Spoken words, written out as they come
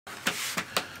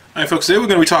Alright folks, today we're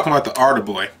going to be talking about the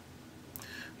Arduboy.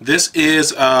 This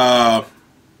is a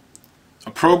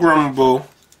programmable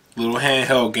little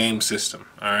handheld game system,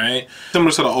 alright?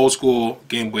 Similar to the old school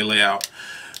Game Boy layout.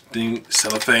 Then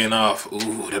cellophane off,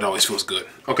 ooh, that always feels good.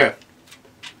 Okay,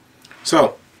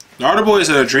 so the Arduboy is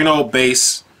an Arduino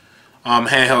based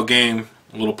handheld game,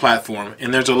 little platform,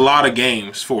 and there's a lot of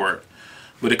games for it.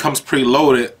 But it comes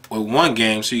preloaded with one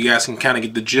game so you guys can kind of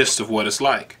get the gist of what it's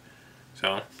like.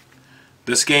 So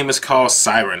this game is called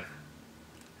Siren.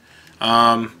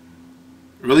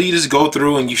 Really, you just go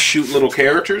through and you shoot little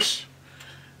characters.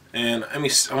 And I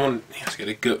want to get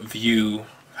a good view of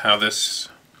how this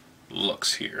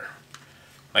looks here,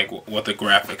 like what the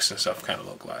graphics and stuff kind of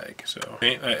look like. So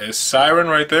it's Siren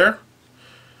right there.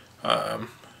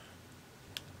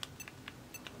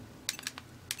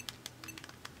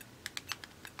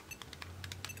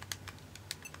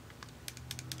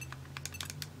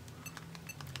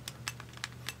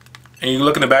 And you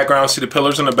look in the background, see the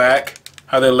pillars in the back,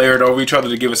 how they're layered over each other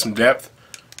to give it some depth.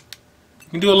 You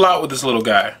can do a lot with this little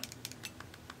guy.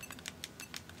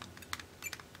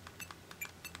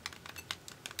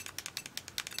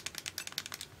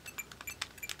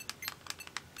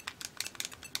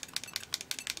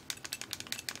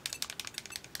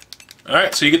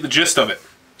 Alright, so you get the gist of it.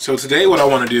 So today what I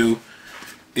want to do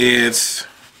is,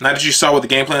 now that you saw what the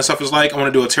game plan and stuff is like, I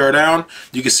want to do a teardown.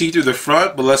 You can see through the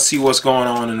front, but let's see what's going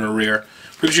on in the rear.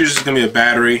 Pretty sure this is going to be a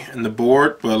battery in the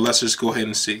board, but let's just go ahead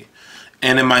and see.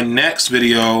 And in my next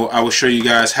video, I will show you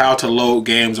guys how to load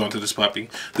games onto this puppy.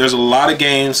 There's a lot of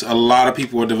games, a lot of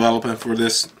people are developing for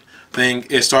this thing.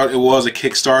 It was a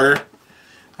Kickstarter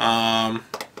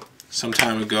some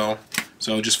time ago.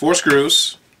 So just 4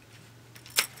 screws.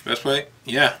 Best way?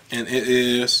 Yeah, and it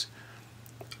is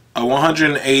a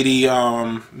 180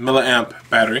 milliamp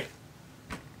battery.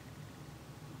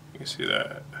 You can see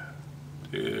that.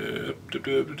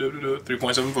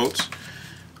 3.7 volts.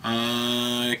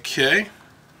 Okay.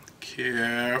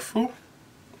 Careful.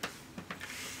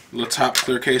 The top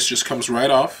clear case just comes right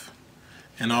off,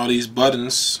 and all these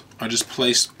buttons are just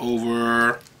placed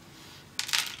over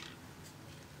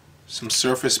some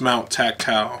surface mount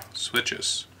tactile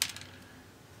switches.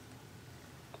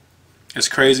 It's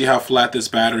crazy how flat this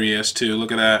battery is too.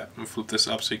 Look at that. I'm gonna flip this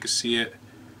up so you can see it.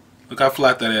 Look how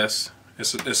flat that is.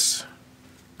 It's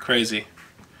crazy.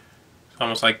 It's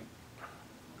almost like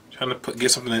trying to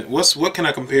get something in. What can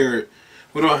I compare it?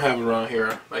 What do I have around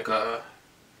here? Like alright.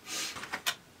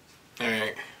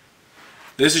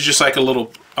 This is just like a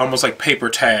little, almost like paper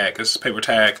tag. This is paper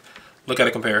tag. Look at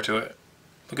it compared to it.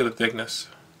 Look at the thickness.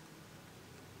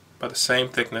 About the same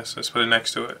thickness. Let's put it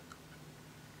next to it.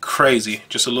 Crazy,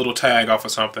 just a little tag off of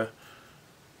something.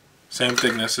 Same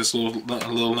thickness, this little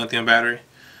lithium battery.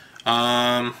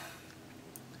 I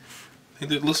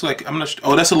think it looks like, I'm not sure.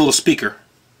 Oh, that's a little speaker.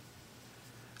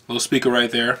 Little speaker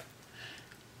right there.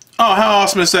 Oh, how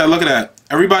awesome is that? Look at that.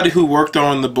 Everybody who worked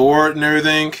on the board and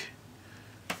everything,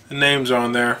 the names are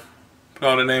on there. Put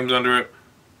all the names under it.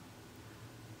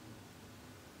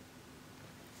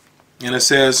 And it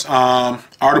says,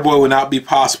 Arduboy would not be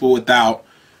possible without.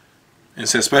 And it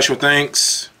says special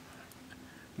thanks,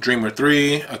 Dreamer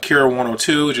 3, Akira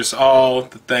 102, just all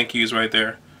the thank yous right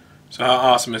there. So how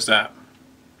awesome is that?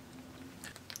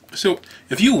 So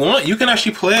if you want, you can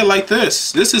actually play it like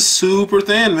this. This is super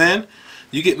thin, man.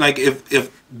 You get, like,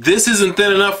 if this isn't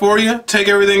thin enough for you, take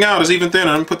everything out. It's even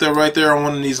thinner. I'm gonna put that right there on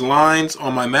one of these lines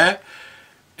on my mat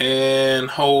and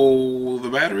hold the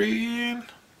battery in.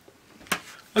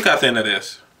 Look how thin it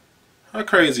is. How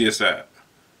crazy is that?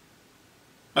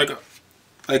 Like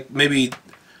maybe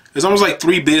it's almost like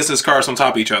 3 business cards on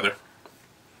top of each other.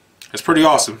 It's pretty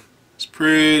awesome. It's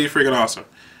pretty freaking awesome.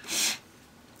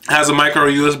 It has a micro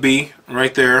USB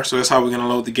right there, so that's how we're gonna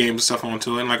load the games and stuff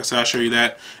onto it. And like I said, I'll show you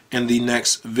that in the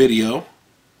next video.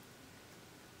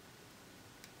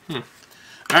 Alright,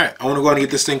 I want to go ahead and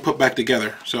get this thing put back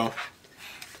together. So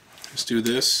let's do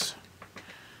this.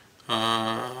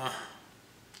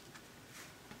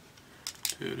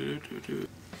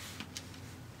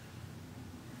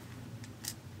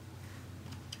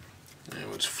 And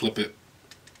we'll just flip it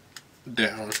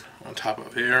down on top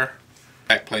of here.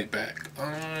 Back plate back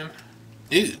on.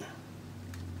 Ew.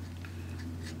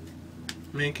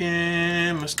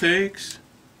 Making mistakes.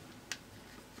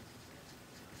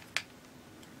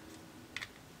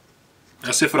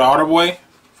 That's it for the Arduboy,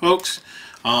 folks.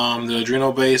 The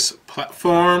Arduino based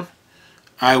platform.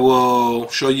 I will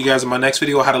show you guys in my next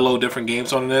video how to load different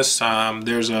games on this.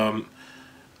 There's a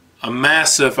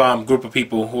massive group of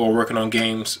people who are working on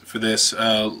games for this,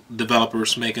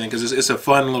 developers making it, because it's a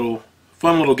fun little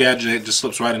gadget. It just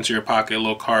slips right into your pocket, a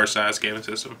little car-sized gaming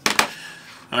system.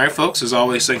 Alright folks, as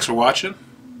always, thanks for watching,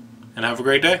 and have a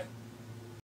great day.